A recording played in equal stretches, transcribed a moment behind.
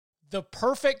The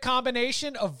perfect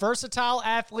combination of versatile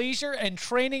athleisure and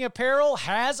training apparel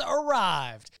has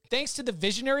arrived. Thanks to the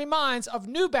visionary minds of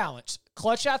New Balance,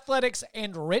 Clutch Athletics,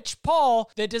 and Rich Paul,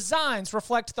 the designs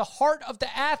reflect the heart of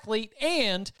the athlete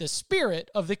and the spirit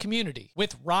of the community.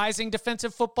 With rising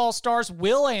defensive football stars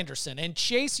Will Anderson and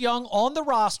Chase Young on the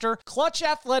roster, Clutch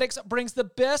Athletics brings the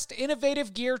best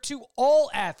innovative gear to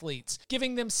all athletes,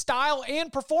 giving them style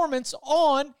and performance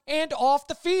on and off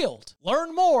the field.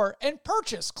 Learn more and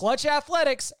purchase Clutch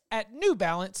Athletics at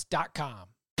newbalance.com.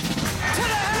 To the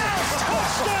house!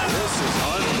 Touchdown! This is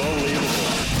unbelievable.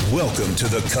 Welcome to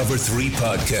the Cover 3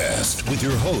 podcast with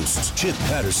your hosts, Chip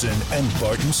Patterson and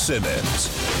Barton Simmons.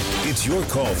 It's your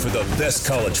call for the best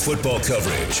college football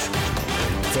coverage.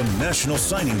 From National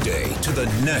Signing Day to the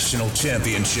National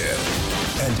Championship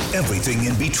and everything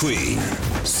in between,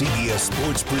 CBS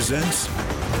Sports presents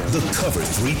the Cover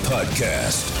 3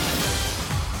 podcast.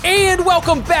 And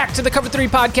welcome back to the Cover 3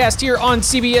 podcast here on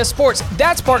CBS Sports.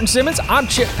 That's Barton Simmons. I'm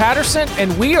Chip Patterson,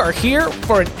 and we are here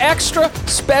for an extra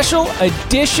special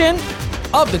edition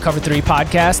of the Cover 3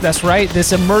 podcast. That's right.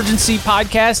 This emergency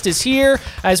podcast is here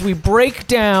as we break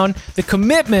down the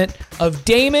commitment of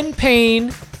Damon Payne,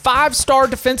 five-star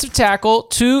defensive tackle,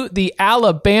 to the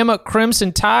Alabama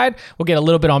Crimson Tide. We'll get a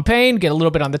little bit on Payne, get a little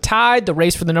bit on the Tide, the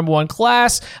race for the number one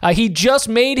class. He just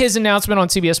made his announcement on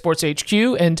CBS Sports HQ,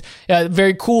 and a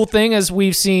very cool thing as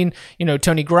we've seen,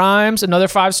 Tony Grimes, another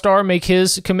five-star, make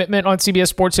his commitment on CBS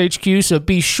Sports HQ. So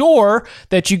be sure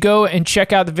that you go and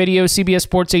check out the video,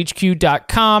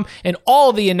 cbssportshq.com, and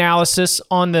all the analysis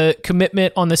on the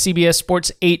commitment on the CBS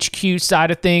Sports HQ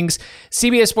side of things.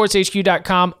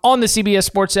 cbssportshq.com, on the CBS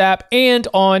Sports app, and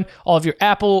on all of your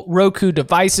Apple, Roku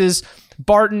devices.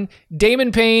 Barton,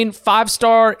 Damon Payne,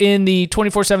 five-star in the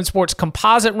 24/7 Sports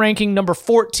composite ranking, number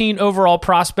 14 overall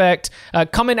prospect,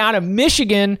 coming out of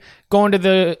Michigan, going to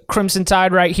the Crimson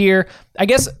Tide right here. I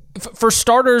guess for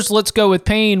starters, let's go with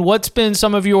Payne. What's been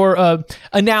some of your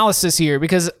analysis here?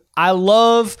 Because I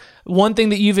love one thing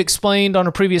that you've explained on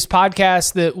a previous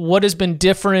podcast, that what has been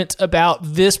different about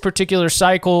this particular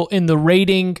cycle in the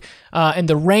rating and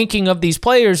the ranking of these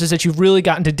players is that you've really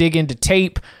gotten to dig into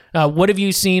tape. What have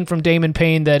you seen from Damon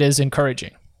Payne that is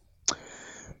encouraging?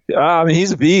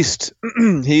 He's a beast.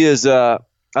 He is. I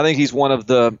think he's one of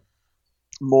the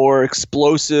more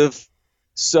explosive,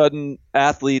 sudden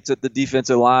athletes at the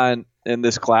defensive line in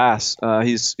this class.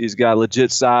 He's got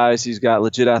legit size. He's got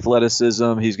legit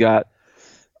athleticism. He's got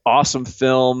awesome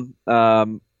film.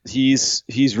 He's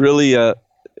really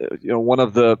one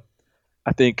of the,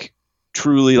 I think,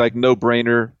 truly like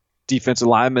no-brainer defensive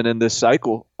linemen in this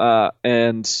cycle.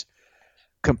 And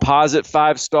composite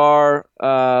five-star.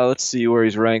 Let's see where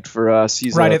he's ranked for us.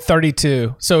 He's right at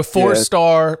 32. So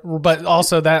four-star, but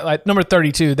also that like number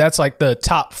 32. That's like the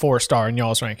top four-star in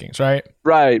y'all's rankings, right?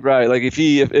 Right. Like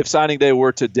if signing day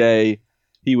were today,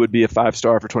 he would be a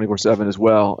five-star for 24/7 as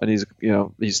well, and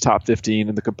he's top 15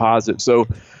 in the composite. So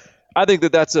I think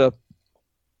that's a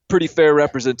pretty fair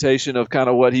representation of kind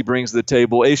of what he brings to the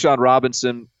table. A'Shawn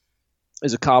Robinson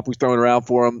is a comp we've thrown around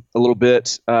for him a little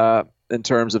bit in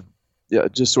terms of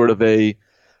just sort of a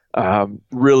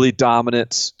really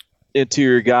dominant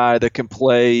interior guy that can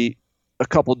play a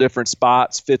couple different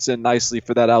spots, fits in nicely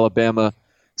for that Alabama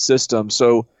system.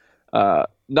 So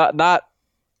not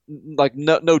like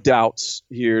no doubts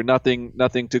here, nothing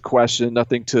to question,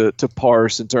 nothing to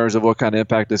parse in terms of what kind of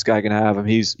impact this guy can have.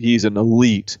 He's an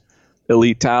elite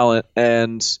talent,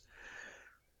 and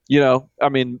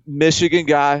Michigan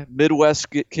guy, Midwest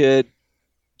kid,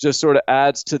 just sort of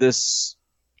adds to this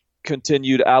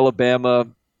continued Alabama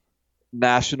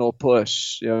national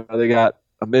push. They got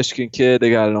a Michigan kid,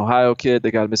 they got an Ohio kid,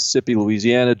 they got a Mississippi,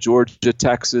 Louisiana, Georgia,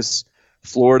 Texas,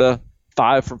 Florida,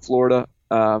 5 from Florida.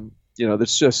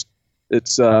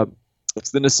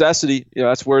 It's the necessity.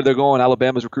 That's where they're going.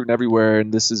 Alabama's recruiting everywhere,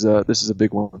 and this is a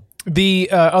big one. The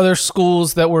other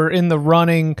schools that were in the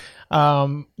running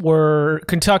were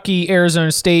Kentucky,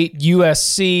 Arizona State,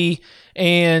 USC,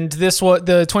 and what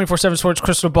the 24/7 Sports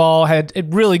crystal ball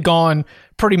had really gone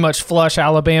pretty much flush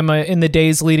Alabama in the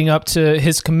days leading up to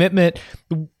his commitment.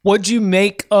 What'd you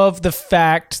make of the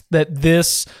fact that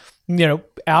this,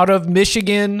 out of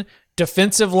Michigan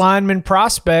defensive lineman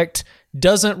prospect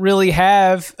doesn't really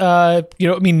have,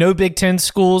 no Big Ten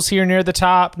schools here near the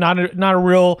top, not a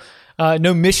real,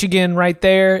 no Michigan right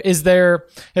there. Is there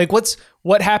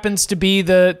what happens to be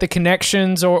the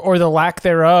connections or the lack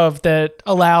thereof that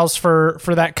allows for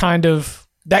that kind of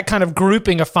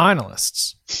grouping of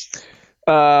finalists?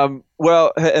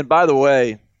 Well, and by the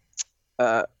way,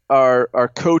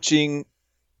 our coaching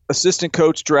assistant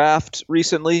coach draft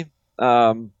recently,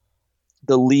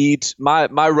 the lead,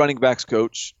 my running backs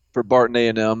coach for Barton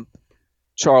A&M,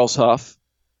 Charles Huff,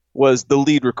 was the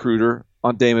lead recruiter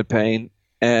on Damon Payne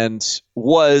and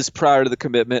was, prior to the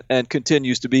commitment and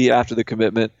continues to be after the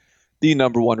commitment, the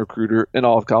number one recruiter in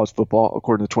all of college football,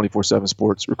 according to 24/7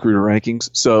 Sports recruiter rankings.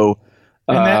 So,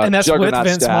 and that's with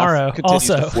Vince Morrow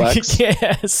also.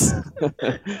 Yes.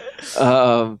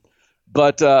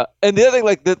 But and the other thing,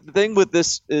 like the thing with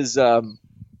this is,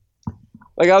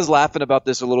 like I was laughing about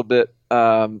this a little bit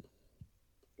as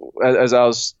I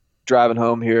was driving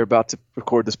home here about to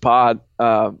record this pod,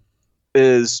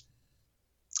 is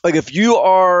like if you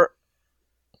are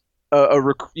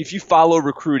if you follow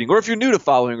recruiting, or if you're new to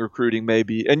following recruiting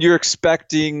maybe, and you're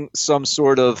expecting some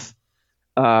sort of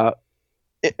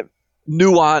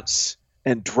nuance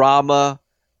and drama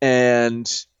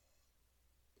and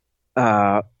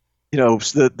the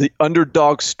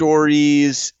underdog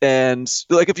stories, and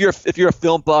like if you're a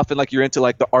film buff and like you're into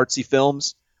like the artsy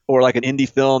films or like an indie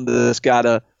film that's got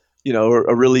a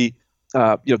really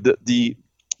the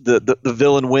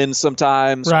villain wins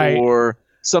sometimes, right, or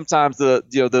sometimes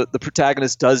the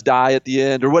protagonist does die at the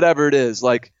end or whatever it is,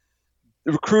 like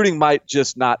recruiting might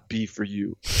just not be for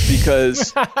you,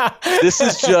 because this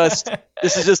is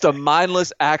just a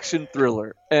mindless action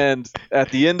thriller, and at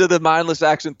the end of the mindless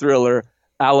action thriller,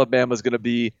 Alabama's going to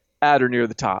be at or near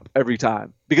the top every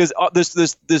time, because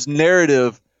this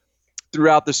narrative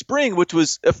throughout the spring, which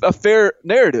was a fair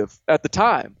narrative at the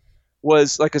time,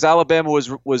 was like, because Alabama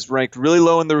was ranked really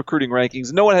low in the recruiting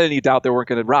rankings. No one had any doubt they weren't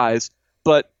going to rise,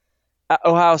 but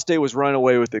Ohio State was running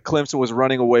away with it. Clemson was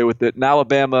running away with it, and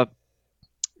Alabama,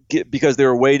 because they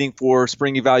were waiting for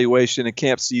spring evaluation and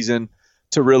camp season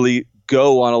to really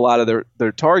go on a lot of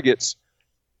their targets,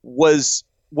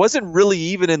 wasn't really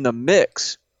even in the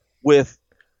mix with,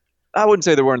 I wouldn't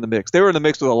say they were in the mix. They were in the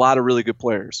mix with a lot of really good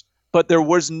players, but there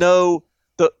was no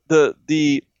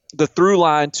the through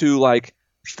line to like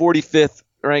 45th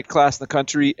ranked class in the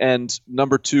country and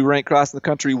number 2 ranked class in the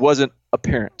country wasn't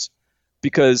apparent,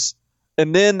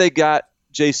 and then they got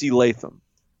J.C. Latham,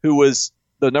 who was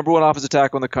the number 1 offensive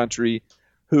tackle in the country,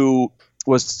 who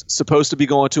was supposed to be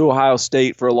going to Ohio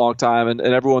State for a long time, and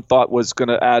everyone thought was going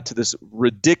to add to this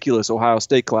ridiculous Ohio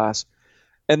State class.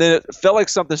 And then it felt like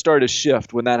something started to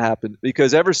shift when that happened,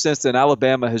 because ever since then,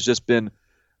 Alabama has just been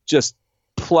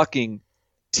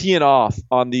teeing off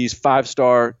on these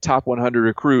 5-star top 100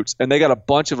 recruits, and they got a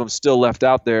bunch of them still left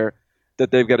out there that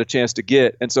they've got a chance to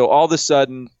get. And so all of a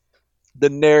sudden, the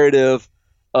narrative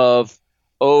of,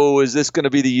 oh, is this going to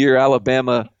be the year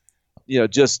Alabama,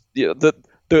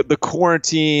 the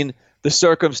quarantine, the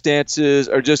circumstances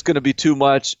are just going to be too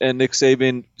much, and Nick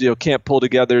Saban, can't pull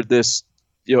together this,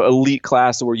 elite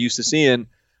class that we're used to seeing.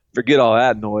 Forget all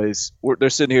that noise. They're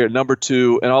sitting here at number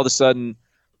 2, and all of a sudden,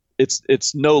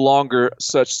 it's no longer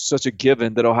such a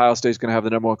given that Ohio State is going to have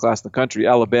the number 1 class in the country.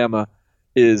 Alabama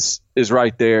is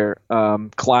right there,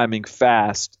 climbing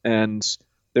fast, and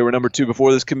they were number 2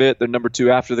 before this commit. They're number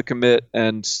 2 after the commit,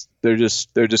 and they're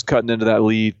just cutting into that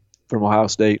lead from Ohio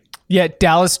State. Yeah,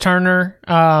 Dallas Turner,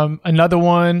 another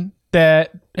one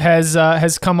that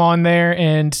has come on there,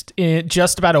 and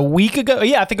just about a week ago,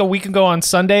 I think a week ago on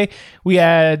Sunday, we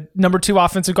had number 2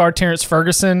 offensive guard Terrence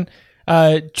Ferguson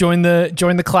join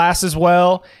the class as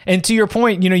well. And to your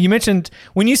point, you mentioned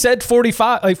when you said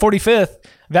 45th,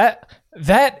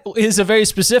 that is a very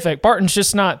specific. Barton's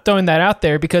just not throwing that out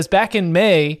there, because back in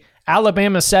May,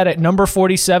 Alabama sat at number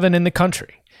 47 in the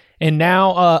country, and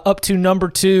now up to number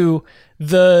 2.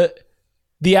 The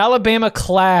Alabama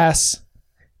class,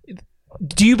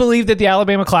 do you believe that the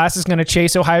Alabama class is going to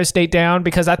chase Ohio State down?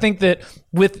 Because I think that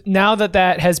now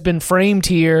that has been framed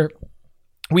here,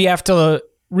 we have to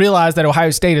realize that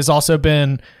Ohio State has also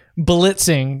been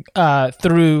blitzing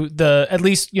through at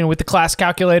least with the class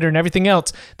calculator and everything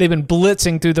else. They've been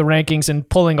blitzing through the rankings and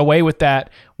pulling away with that.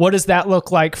 What does that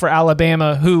look like for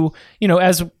Alabama, who,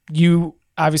 as you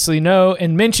obviously know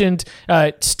and mentioned,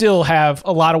 still have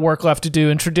a lot of work left to do,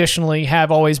 and traditionally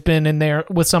have always been in there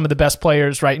with some of the best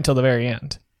players right until the very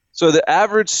end? So the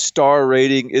average star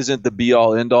rating isn't the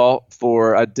be-all, end-all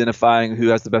for identifying who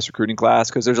has the best recruiting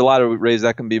class, because there's a lot of ways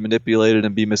that can be manipulated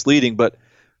and be misleading, but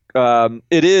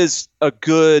it is a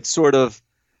good sort of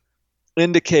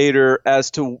indicator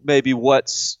as to maybe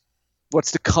what's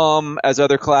to come as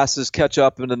other classes catch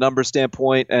up in a number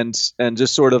standpoint, and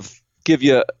just sort of give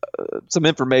you some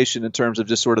information in terms of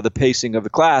just sort of the pacing of the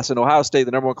class. And Ohio State,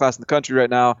 the number 1 class in the country right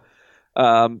now,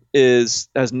 has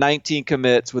 19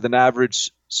 commits with an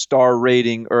average star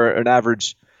rating, or an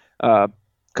average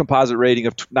composite rating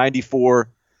of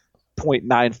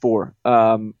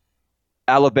 94.94.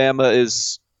 Alabama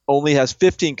only has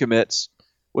 15 commits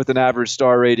with an average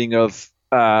star rating of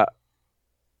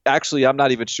actually, I'm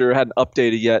not even sure. I hadn't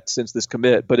updated yet since this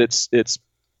commit, but it's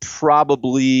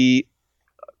probably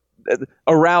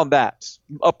around that,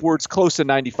 upwards close to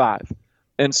 95.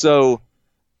 And so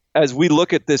as we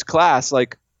look at this class,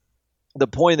 like the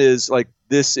point is, like,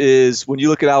 this is when you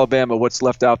look at Alabama, what's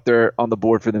left out there on the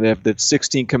board for them. They have the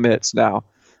 16 commits now.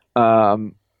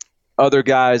 Other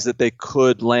guys that they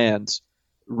could land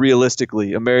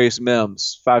realistically: Amarius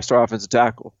Mims, 5-star offensive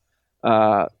tackle;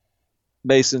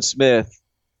 Mason Smith,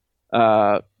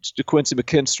 Quincy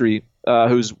McKinstry,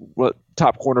 who's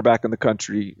top cornerback in the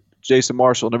country; Jason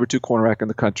Marshall, number 2 cornerback in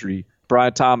the country;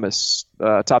 Brian Thomas,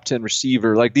 top 10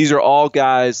 receiver. Like, these are all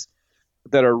guys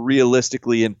that are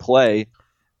realistically in play.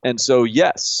 And so,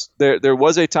 yes, there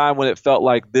was a time when it felt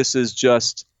like this is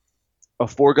just a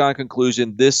foregone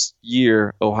conclusion. This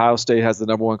year, Ohio State has the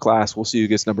number 1 class. We'll see who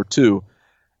gets number 2.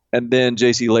 And then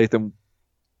J.C. Latham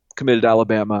committed to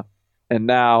Alabama. And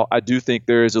now I do think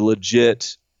there is a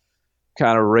legit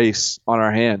kind of race on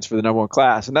our hands for the number 1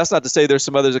 class. And that's not to say there's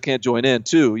some others that can't join in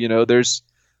too. You know,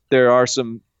 there are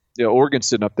some, Oregon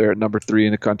sitting up there at number 3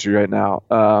 in the country right now.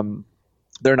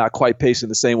 They're not quite pacing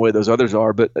the same way those others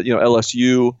are, but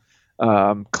LSU,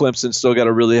 Clemson still got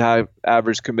a really high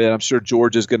average commit. I'm sure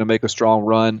Georgia's going to make a strong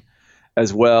run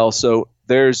as well. So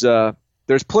there's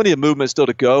plenty of movement still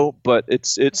to go, but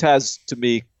it has, to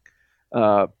me,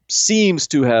 seems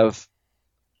to have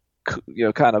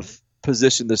kind of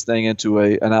positioned this thing into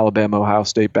an Alabama-Ohio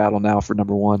State battle now for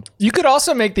number 1. You could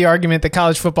also make the argument that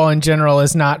college football in general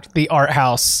is not the art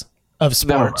house of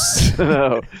sports.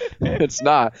 No, it's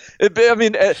not.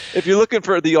 If you're looking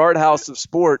for the art house of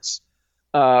sports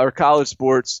or college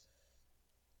sports,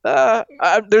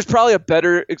 there's probably a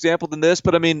better example than this.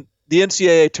 But I mean, the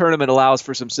NCAA tournament allows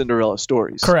for some Cinderella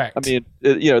stories. Correct. I mean,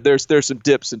 there's some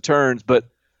dips and turns, but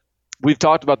we've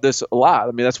talked about this a lot.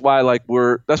 I mean, that's why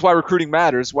recruiting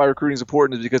matters. Why recruiting is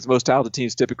important is because the most talented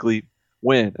teams typically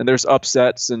win, and there's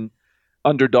upsets and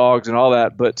underdogs and all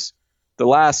that, but the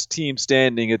last team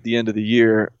standing at the end of the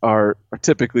year are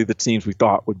typically the teams we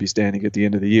thought would be standing at the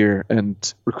end of the year,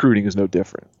 and recruiting is no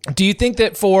different. Do you think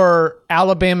that for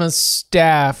Alabama's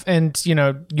staff and,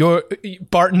 your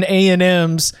Barton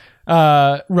A&M's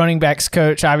running backs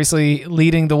coach, obviously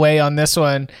leading the way on this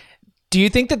one, do you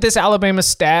think that this Alabama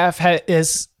staff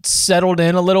is settled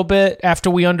in a little bit after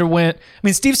we underwent? I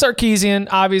mean, Steve Sarkisian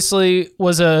obviously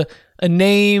was a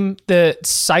name that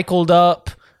cycled up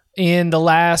in the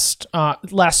last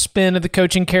spin of the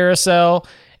coaching carousel,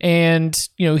 and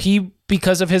he,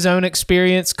 because of his own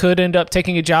experience, could end up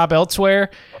taking a job elsewhere.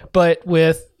 But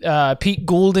with Pete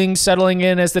Goulding settling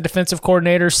in as the defensive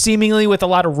coordinator, seemingly with a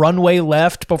lot of runway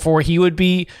left before he would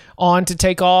be on to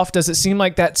take off, does it seem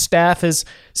like that staff has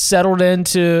settled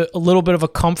into a little bit of a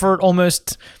comfort,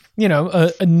 almost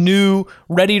a new,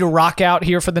 ready to rock out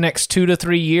here for the next 2 to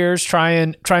 3 years, try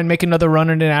and make another run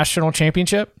in a national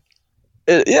championship?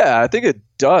 Yeah, I think it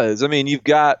does. I mean,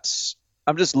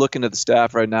 I'm just looking at the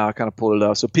staff right now. I kind of pulled it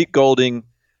up. So Pete Goulding,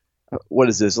 what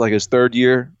is this, like his 3rd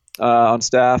year on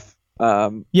staff?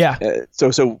 Yeah.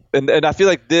 So I feel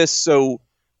like this. So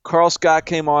Carl Scott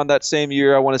came on that same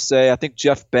year, I want to say. I think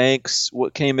Jeff Banks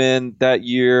came in that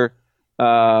year.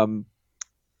 I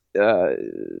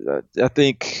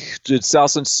think, did Sal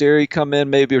Sunseri come in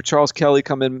maybe, or Charles Kelly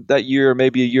come in that year, or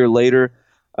maybe a year later?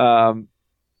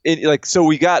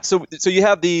 So you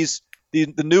have the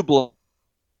new blood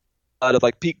of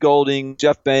like Pete Goulding,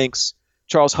 Jeff Banks,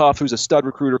 Charles Huff, who's a stud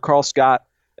recruiter, Carl Scott,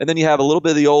 and then you have a little bit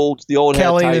of the old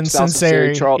Kelly head type, and Sunseri,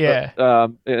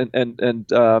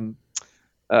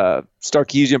 and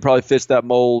Sarkisian probably fits that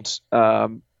mold,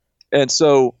 and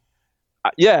so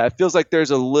it feels like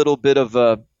there's a little bit of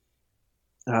a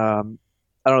the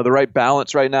right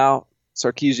balance right now.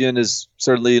 Sarkisian is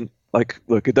certainly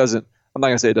I'm not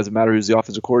going to say it doesn't matter who's the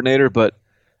offensive coordinator, but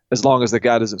as long as the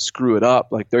guy doesn't screw it up,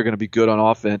 like, they're going to be good on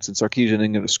offense, and Sarkisian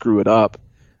isn't going to screw it up.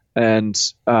 And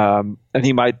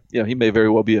he may very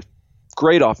well be a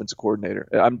great offensive coordinator.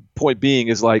 Point being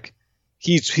is, like,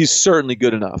 he's certainly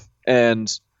good enough. And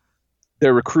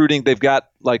they're recruiting. They've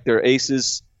got, like, their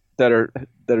aces that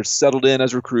are settled in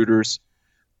as recruiters,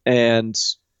 and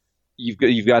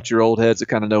you've got your old heads that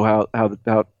kind of know how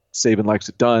Saban likes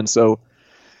it done. So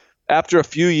after a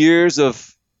few years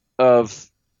of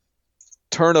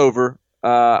turnover,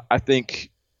 I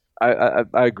think I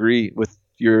agree with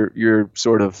your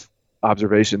sort of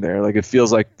observation there. Like, it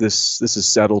feels like this is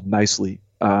settled nicely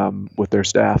with their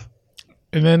staff.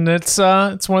 And then it's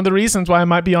one of the reasons why I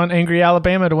might be on Angry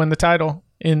Alabama to win the title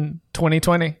in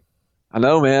 2020. I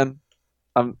know, man.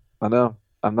 I know.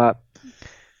 I'm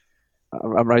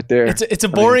right there. It's a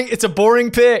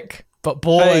boring pick, but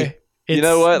boy. Hey. You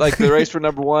know what? Like the race for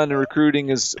number one in recruiting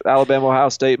is Alabama, Ohio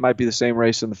State might be the same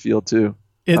race in the field too.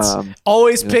 It's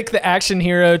always pick the action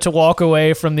hero to walk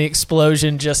away from the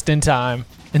explosion just in time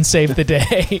and save the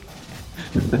day.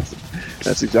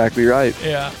 That's exactly right.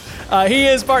 Yeah. He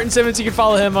is Barton Simmons. You can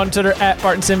follow him on Twitter at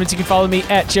Barton Simmons. You can follow me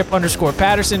at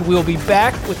Chip_Patterson. We'll be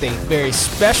back with a very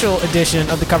special edition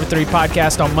of the Cover 3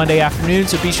 podcast on Monday afternoon.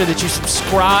 So be sure that you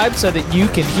subscribe so that you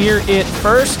can hear it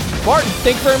first. Barton,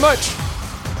 thank you very much.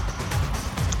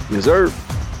 Yes, sir.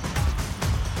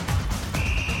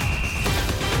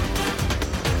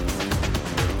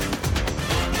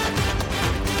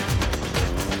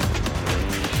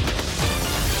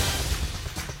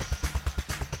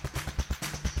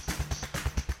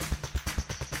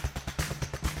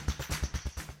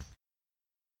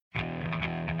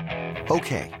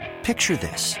 Okay, picture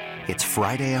this. It's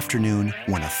Friday afternoon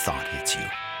when a thought hits you.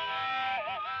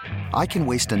 I can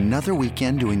waste another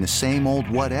weekend doing the same old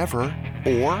whatever,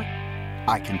 or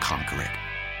I can conquer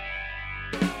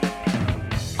it.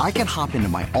 I can hop into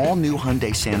my all-new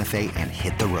Hyundai Santa Fe and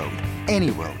hit the road.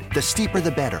 Any road. The steeper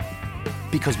the better.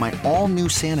 Because my all-new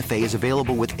Santa Fe is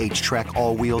available with H-Track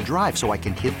all-wheel drive, so I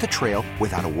can hit the trail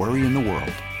without a worry in the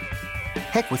world.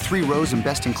 Heck, with 3 rows and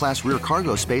best-in-class rear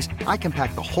cargo space, I can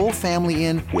pack the whole family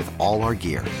in with all our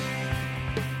gear.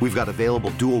 We've got available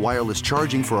dual wireless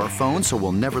charging for our phones, so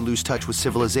we'll never lose touch with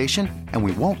civilization, and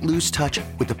we won't lose touch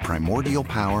with the primordial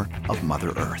power of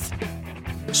Mother Earth.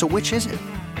 So which is it?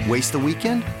 Waste the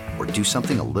weekend or do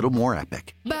something a little more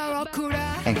epic?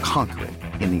 And conquer it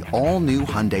in the all-new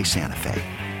Hyundai Santa Fe.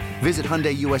 Visit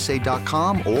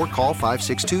HyundaiUSA.com or call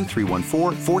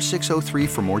 562-314-4603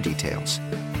 for more details.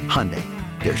 Hyundai,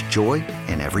 there's joy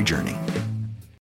in every journey.